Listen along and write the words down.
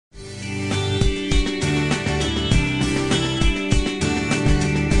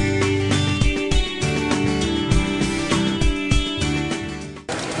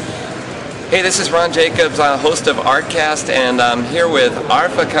Hey, this is Ron Jacobs, host of Artcast, and I'm here with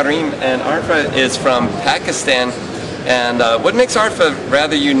Arfa Karim, and Arfa is from Pakistan. And what makes Arfa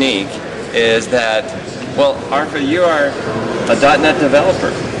rather unique is that, well, Arfa, you are a .NET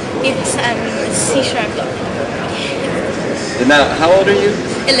developer. It's C#. Now, how old are you?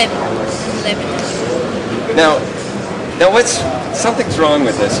 11. Now something's wrong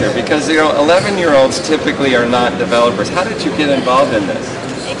with this here, because 11-year-olds typically are not developers. How did you get involved in this?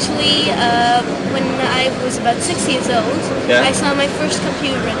 Actually, when I was about 6 years old, I saw my first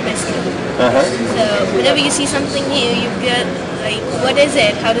computer in my school. So whenever you see something new, you get like, what is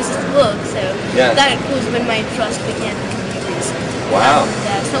it? How does it work? So that was when my interest began in computers. Wow.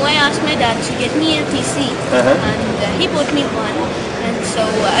 And, so I asked my dad to get me a PC, and he bought me one. And so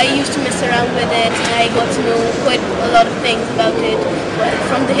I used to mess around with it, and I got to know quite a lot of things about it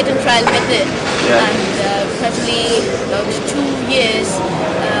from the hit and trial method. And probably about 2 years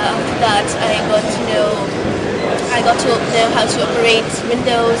after that, I got to know how to operate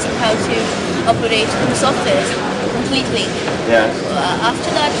Windows and how to operate MS Office completely. After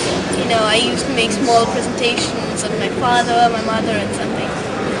that, I used to make small presentations of my father, my mother, and something.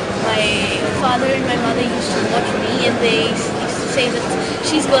 My father and my mother used to watch me, and they used to say that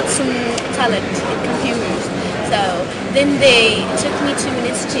she's got some talent in computers. So then they took me to an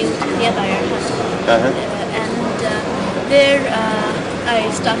institute nearby our house, and there I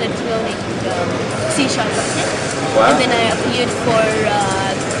started learning C#. And then I appeared for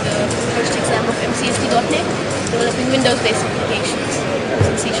the first exam of MCPs.NET, developing Windows-based applications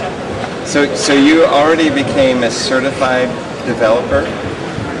using C#. So you already became a certified developer?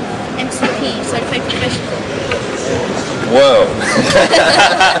 MCP, certified professional. Whoa!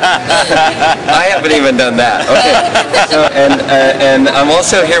 I haven't even done that. Okay. So and I'm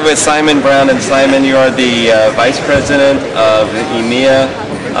also here with Simon Brown, and Simon, you are the Vice President of EMEA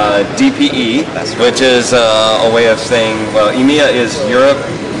DPE, which is a way of saying, well, EMEA is Europe,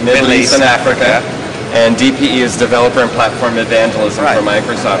 Middle East, and Africa, and DPE is Developer and Platform Evangelism for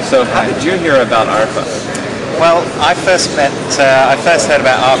Microsoft. So how did you hear about Arfa? Well, I first heard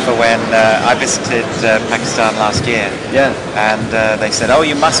about Arfa when I visited Pakistan last year. And they said, "Oh,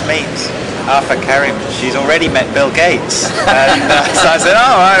 you must meet Arfa Karim. She's already met Bill Gates." And so I said,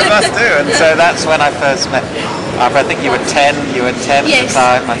 "Oh, I must do." And so that's when I first met Arfa. I think you were 10. You were 10 at the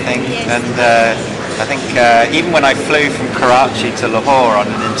time, I think. And I think even when I flew from Karachi to Lahore on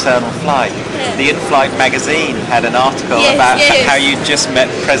an internal flight, the In-Flight magazine had an article about how you just met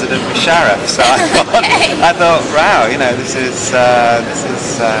President Musharraf. So I thought, wow, this is.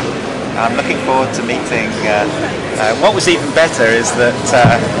 I'm looking forward to meeting. What was even better is that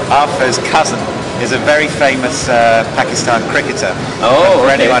Arfa's cousin is a very famous Pakistan cricketer. For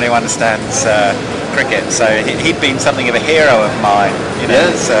anyone who understands cricket, so he'd been something of a hero of mine,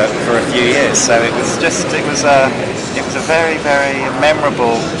 for a few years. So it was a very, very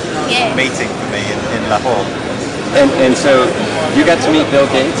memorable meeting for me in Lahore. And so you got to meet Bill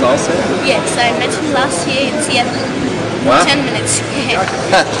Gates also? Yes, I met him last year in Seattle. Wow. 10 minutes.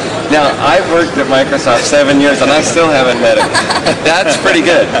 Now, I've worked at Microsoft 7 years, and I still haven't met him. That's pretty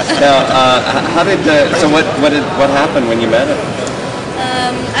good. Now, what happened when you met him?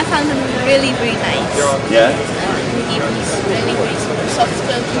 I found him really, really nice. He was really, really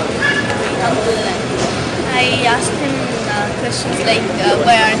soft-spoken, very humble, and I asked him questions like,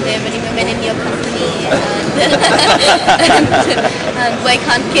 why aren't there many women in your company, and why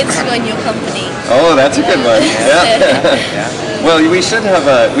can't kids join your company? Oh, that's a good one. Well, we should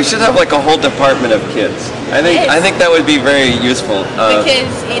have like a whole department of kids. I think that would be very useful.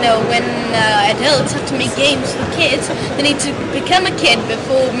 Because when adults have to make games for kids, they need to become a kid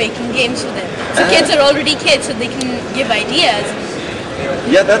before making games for them. So kids are already kids, so they can give ideas.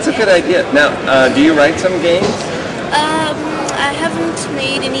 Yeah, that's a good idea. Now, do you write some games? I haven't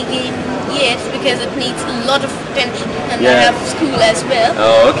made any game yet because it needs a lot of attention, and I have school as well.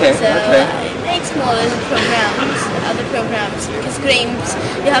 Oh, okay. So I make smaller programs, other programs, because games,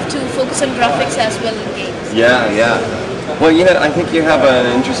 you have to focus on graphics as well in games. Well, I think you have an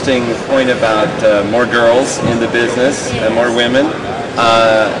interesting point about more girls in the business and more women.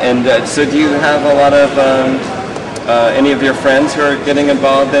 So do you have a lot of any of your friends who are getting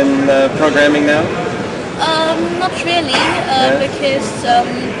involved in programming now? Not really, because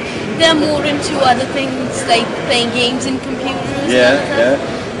they're more into other things like playing games in computers.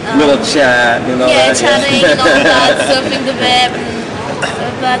 Little chat, chatting and all that, surfing the web.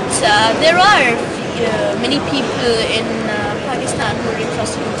 But there are many people in Pakistan who are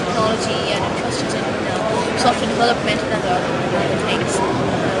interested in technology and interested in software development and other things.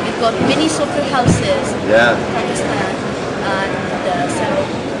 We've got many software houses in Pakistan, and so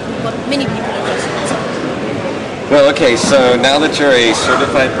we've got many people across the world. Well, okay, so now that you're a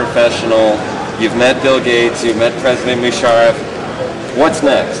certified professional, you've met Bill Gates, you've met President Musharraf, what's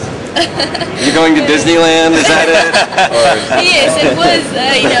next? You're going to Disneyland, is that it? Or... Yes, it was,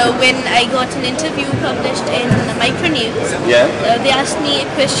 when I got an interview published in Micronews, they asked me a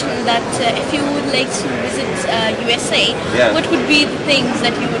question that if you would like to visit USA, what would be the things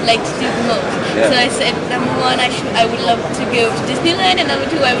that you would like to do the most? So I said, number one, I would love to go to Disneyland, and number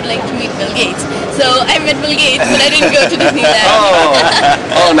two, I would like to meet Bill Gates. So I met Bill Gates, but I didn't go to Disneyland.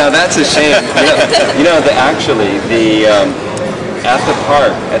 Oh, now that's a shame. At the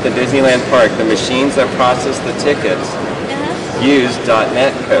park, at the Disneyland park, the machines that process the tickets use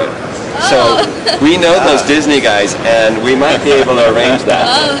 .NET code. So we know those Disney guys, and we might be able to arrange that.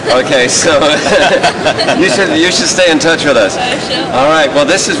 Okay, so you should stay in touch with us. Sure. All right, well,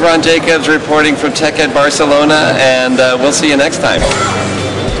 this is Ron Jacobs reporting from Tech Ed Barcelona, and we'll see you next time.